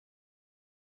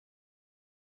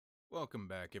Welcome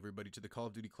back, everybody, to the Call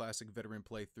of Duty Classic Veteran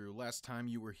Playthrough. Last time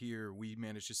you were here, we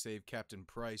managed to save Captain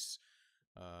Price.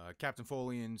 Captain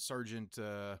Foley and Sergeant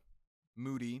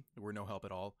Moody were no help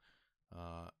at all.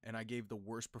 And I gave the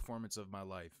worst performance of my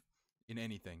life in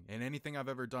anything. In anything I've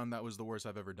ever done, that was the worst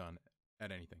I've ever done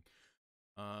at anything.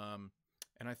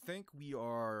 And I think we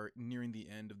are nearing the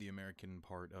end of the American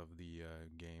part of the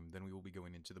game. Then we will be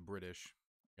going into the British,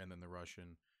 and then the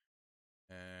Russian.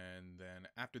 And then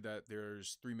after that,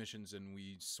 there's 3 missions, and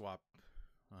we swap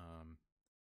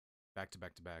back to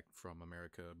back from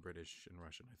America, British, and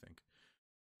Russian, I think.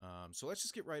 So let's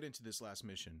just get right into this last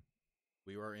mission.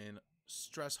 We are in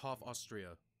Stresshof,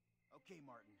 Austria. Okay,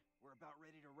 Martin, we're about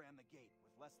ready to ram the gate,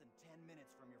 with less than 10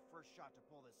 minutes from your first shot to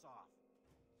pull this off.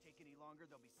 Take any longer,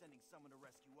 they'll be sending someone to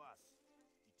rescue us.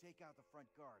 You take out the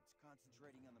front guards,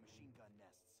 concentrating on the machine gun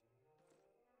nests.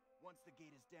 Once the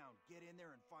gate is down, get in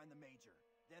there and find the Major.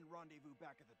 Then rendezvous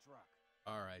back at the truck.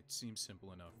 Alright, seems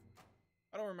simple enough.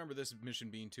 I don't remember this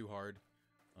mission being too hard.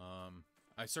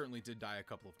 I certainly did die a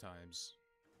couple of times,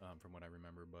 from what I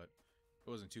remember, but it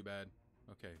wasn't too bad.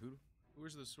 Okay,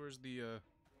 where's this? Where's the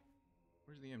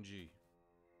MG?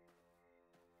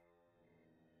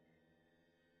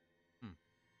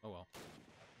 Oh well.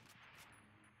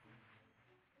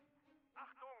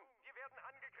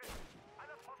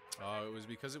 Oh, it was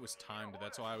because it was timed.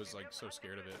 That's why I was like so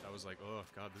scared of it. I was like, oh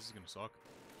god, this is gonna suck.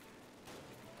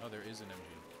 Oh, there is an MG.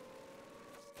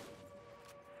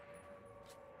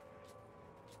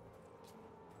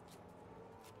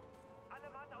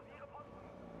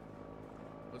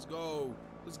 Let's go.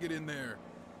 Let's get in there.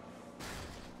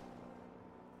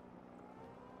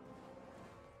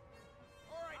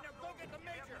 All right, now go get the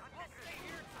Major. I'll stay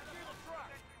here and secure the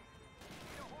truck.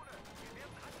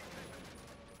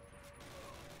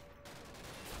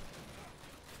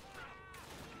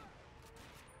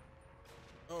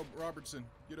 Oh, Robertson,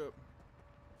 get up.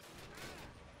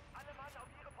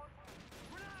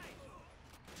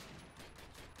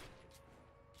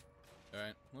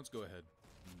 Alright, let's go ahead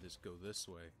and just go this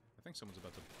way. I think someone's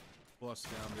about to bust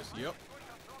down this. Yep.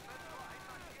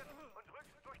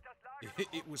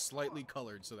 It was slightly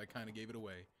colored, so that kind of gave it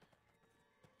away.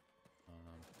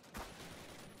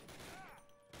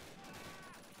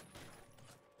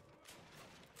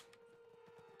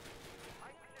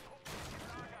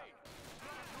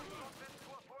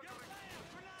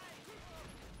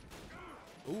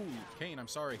 Ooh, Kane, I'm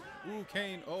sorry. Ooh,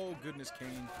 Kane. Oh, goodness,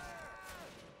 Kane.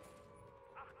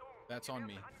 That's on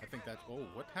me. I think that's... Oh,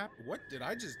 what happened? What did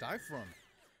I just die from?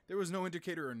 There was no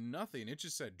indicator or nothing. It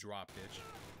just said drop, bitch.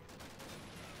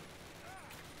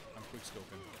 I'm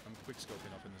quickscoping. I'm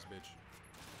quickscoping up in this bitch.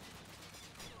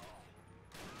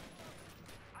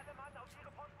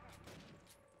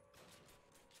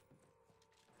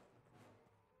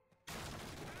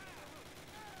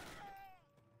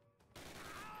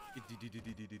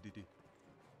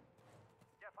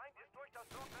 Der Feind ist durch das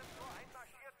Nordwesttor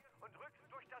einmarschiert und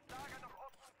rückt durch das Lager nach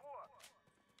Osten vor.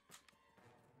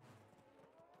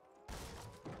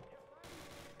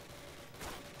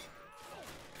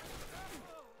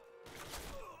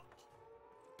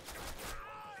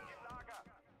 Im Lager.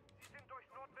 Sie sind durchs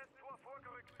Nordwesttor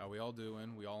vorgerückt. How we all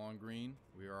doing? We all on green?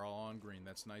 We are all on green.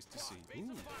 That's nice to see.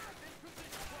 Ooh.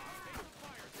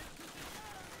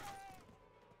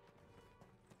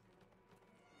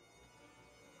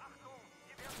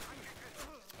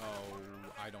 Oh,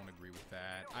 I don't agree with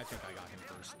that. I think I got him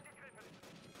first.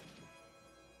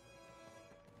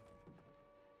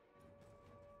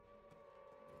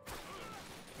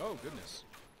 Oh, goodness.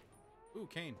 Ooh,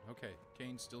 Kane. Okay,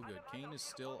 Kane's still good. Kane is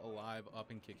still alive,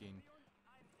 up and kicking.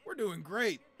 We're doing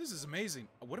great. This is amazing.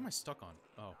 What am I stuck on?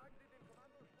 Oh.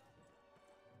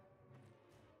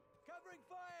 Covering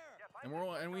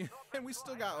fire. And we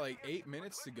still got like 8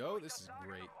 minutes to go. This is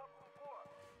great.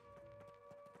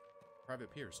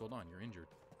 Private Pierce, hold on, you're injured.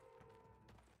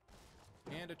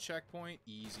 And a checkpoint.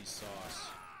 Easy sauce.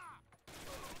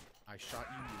 I shot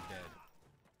you, you're dead.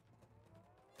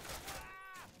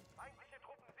 Feindliche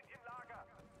Truppen sind im Lager.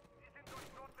 Sie sind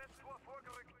durchs Nordwesttor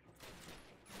vorgerückt.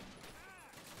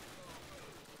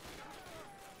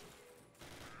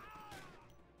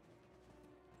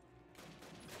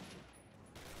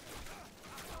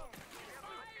 Achtung, wir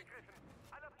werden angegriffen.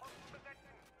 Alle Posten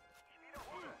besetzen. Ich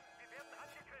wiederhole, wir werden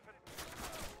angegriffen.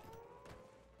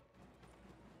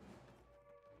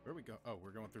 Where we go? Oh,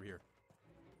 we're going through here.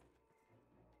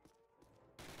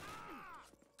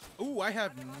 Ooh, I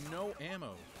have no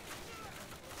ammo.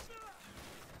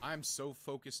 I'm so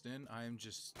focused in, I am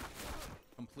just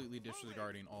completely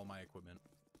disregarding all my equipment.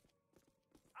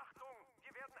 Achtung,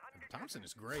 wir werden angegriffen. Thompson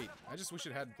is great. I just wish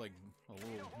it had, like, a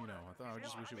little, you know, I I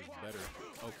just wish it was better.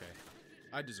 Okay.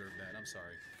 I deserve that. I'm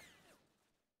sorry.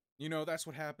 You know, that's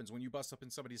what happens when you bust up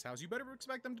in somebody's house. You better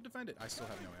expect them to defend it. I still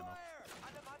have no ammo.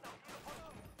 Alle Mann auf ihre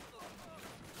Posten!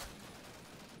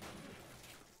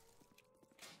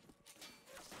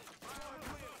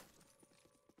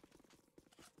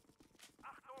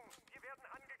 Achtung, wir werden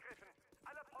angegriffen.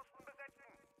 Alle Posten besetzen.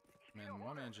 Ich Man, my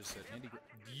wiederhole, man just said wir Andy. werden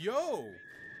Yo!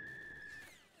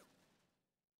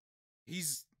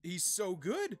 He's so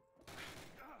good.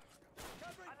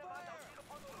 Alle Mann auf ihre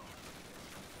Posten!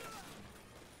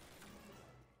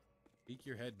 Peek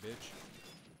your head, bitch.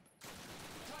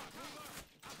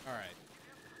 All right.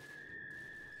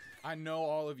 I know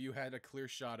all of you had a clear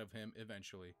shot of him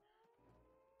eventually.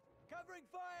 Covering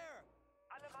fire!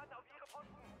 Alle Mann auf ihre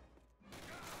Posten!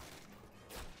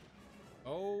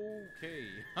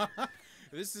 Okay.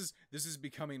 this is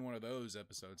becoming one of those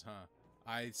episodes, huh?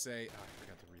 I say, oh, I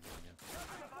forgot to read it again.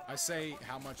 I say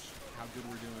how good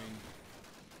we're doing,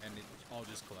 and it all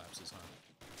just collapses, huh?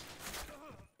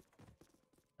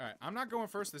 All right, I'm not going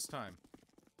first this time.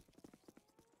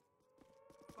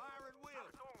 Fire at will!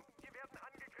 Achtung, wir werden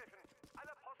angegriffen.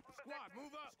 Alle Posten besetzen. Squad,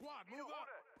 move up! Squad, Ich move up!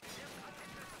 wiederhole, wir werden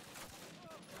angegriffen.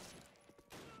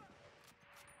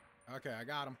 Okay, I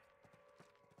got him.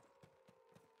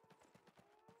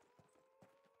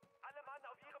 Alle Mann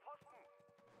auf ihre Posten!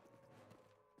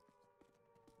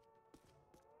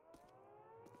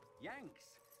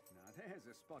 Yanks! Now there's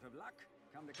a spot of luck.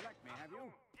 Come to collect me, have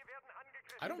you? Wir werden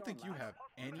angegriffen. I don't think you have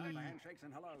any Time for handshakes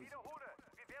and hellos. Wiederhole,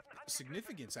 wir werden angegriffen.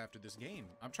 significance after this game.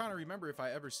 I'm trying to remember if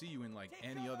I ever see you in like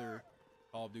any other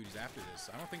Call of Duties after this.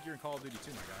 I don't think you're in Call of Duty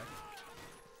 2, my guy.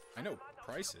 I know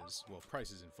Price is. Well,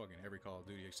 Price is in fucking every Call of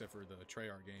Duty except for the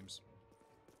Treyarch games.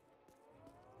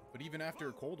 But even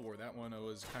after Cold War, that one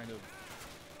was kind of...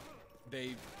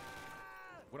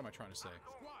 What am I trying to say?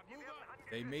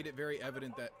 They made it very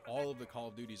evident that all of the Call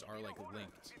of Duties are like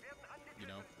linked, you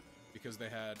know? Because they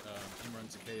had Imran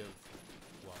Zakhaev,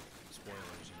 well,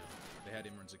 spoilers, you know. They had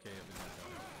Imran Zakhaev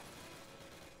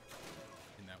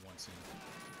in that one scene.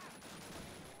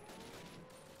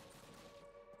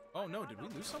 Oh no, did we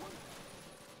lose someone?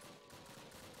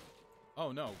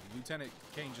 Oh no, Lieutenant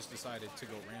Kane just decided to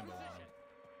go Rambo on him.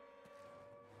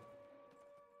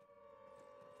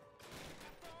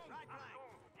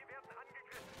 Achtung, wir werden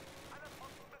angegriffen. Alle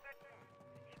Posten besetzen.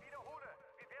 Ich wiederhole,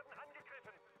 wir werden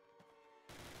angegriffen.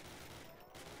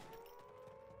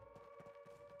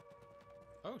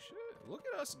 Oh shit, look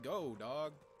at us go,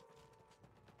 dog.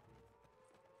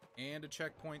 And a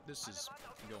checkpoint, this is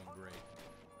going great.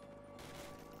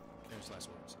 There's last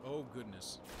words. Oh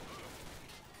goodness.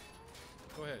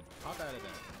 Go ahead, hop out of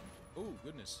that. Oh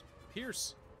goodness.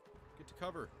 Pierce, get to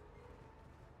cover.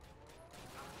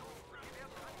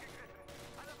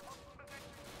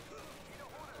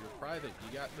 You're private.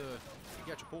 You got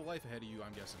your whole life ahead of you,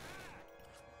 I'm guessing.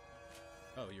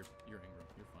 Oh, you're Ingram.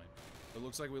 You're fine. It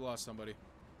looks like we lost somebody.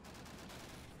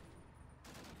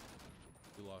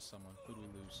 We lost someone. Who do we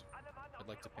lose? I'd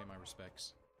like to pay my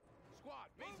respects. Squad,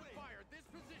 base of fire at this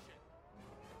position!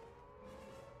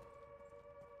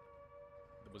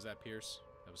 Was that Pierce?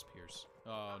 That was Pierce.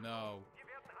 Oh no. Wir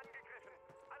werden angegriffen.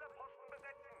 Alle Posten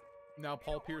besetzen. Now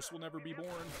Paul Pierce will never be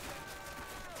born.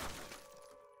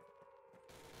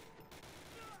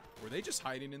 Were they just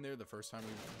hiding in there the first time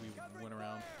we went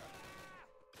around?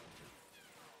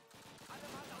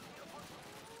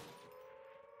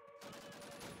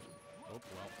 Oh,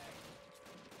 well.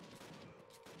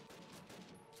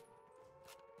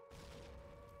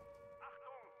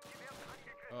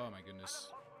 Oh my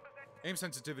goodness. Aim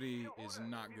sensitivity is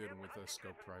not good with a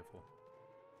scoped rifle.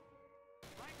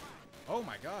 Oh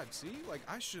my god, see? Like,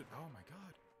 oh my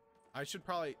god. I should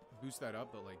probably boost that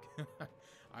up, but like,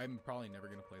 I'm probably never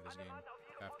gonna play this game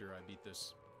after I beat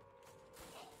this.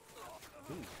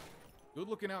 Ooh. Good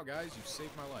looking out, guys. You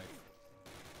saved my life.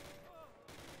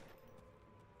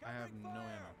 I have no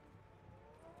ammo.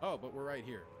 Oh, but we're right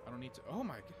here. I don't need to. Oh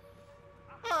my god.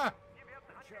 Ah!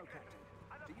 Show,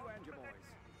 Captain. To you and your boys.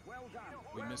 Well done.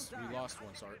 We Well missed. done. We lost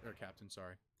one. Sorry, or Captain.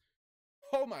 Sorry.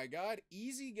 Oh my god.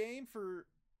 Easy game for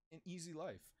an easy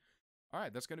life. All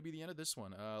right, that's going to be the end of this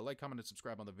one. Like, comment, and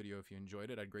subscribe on the video if you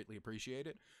enjoyed it. I'd greatly appreciate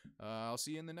it. I'll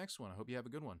see you in the next one. I hope you have a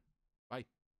good one. Bye.